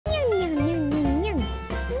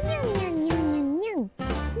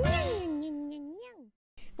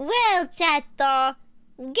chato.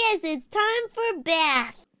 Guess it's time for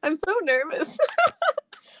bath. I'm so nervous.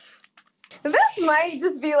 This might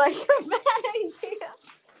just be like a bad idea.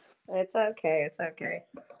 It's okay. It's okay.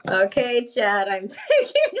 Okay, Chad, I'm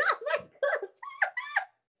taking off my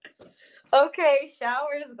clothes. Okay,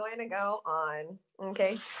 shower is going to go on.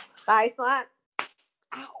 Okay, thigh slap.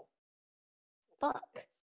 Ow. Fuck.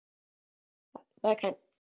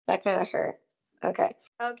 That kind of hurt. Okay.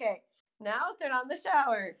 Okay. Now turn on the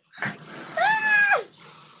shower. Ah!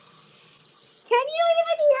 Can you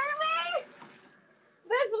even hear me?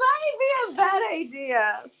 This might be a bad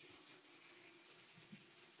idea.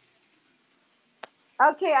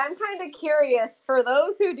 Okay, I'm kind of curious. For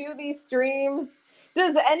those who do these streams,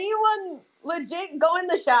 does anyone legit go in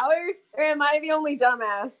the shower? Or am I the only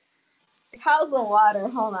dumbass? How's the water?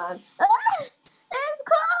 Hold on. Ah, it's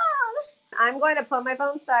cold! I'm going to put my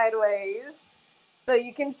phone sideways so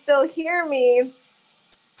you can still hear me.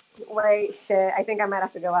 Wait, shit. I think I might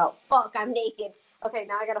have to go out. Fuck, I'm naked. Okay,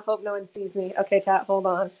 now I gotta hope no one sees me. Okay, chat, hold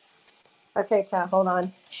on. Okay, chat, hold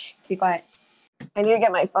on. Shh, be quiet. I need to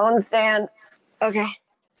get my phone stand. Okay.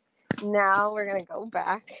 Now we're gonna go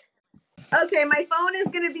back. Okay, my phone is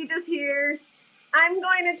gonna be just here. I'm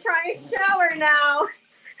going to try and shower now.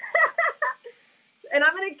 And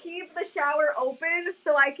I'm gonna keep the shower open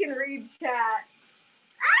so I can read chat.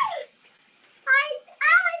 It's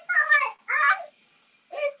hot.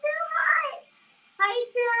 It's too hot. Hi,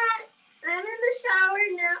 chat. I'm in the shower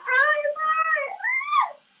now. Oh, it's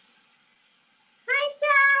hot. Hi,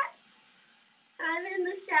 chat. I'm in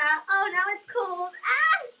the shower. Oh, now it's cold.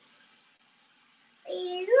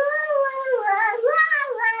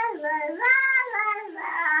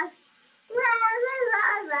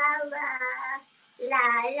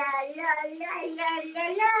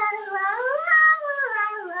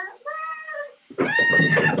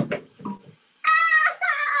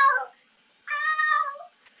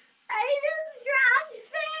 I just dropped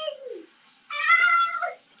things. Ow!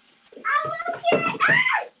 I'm okay.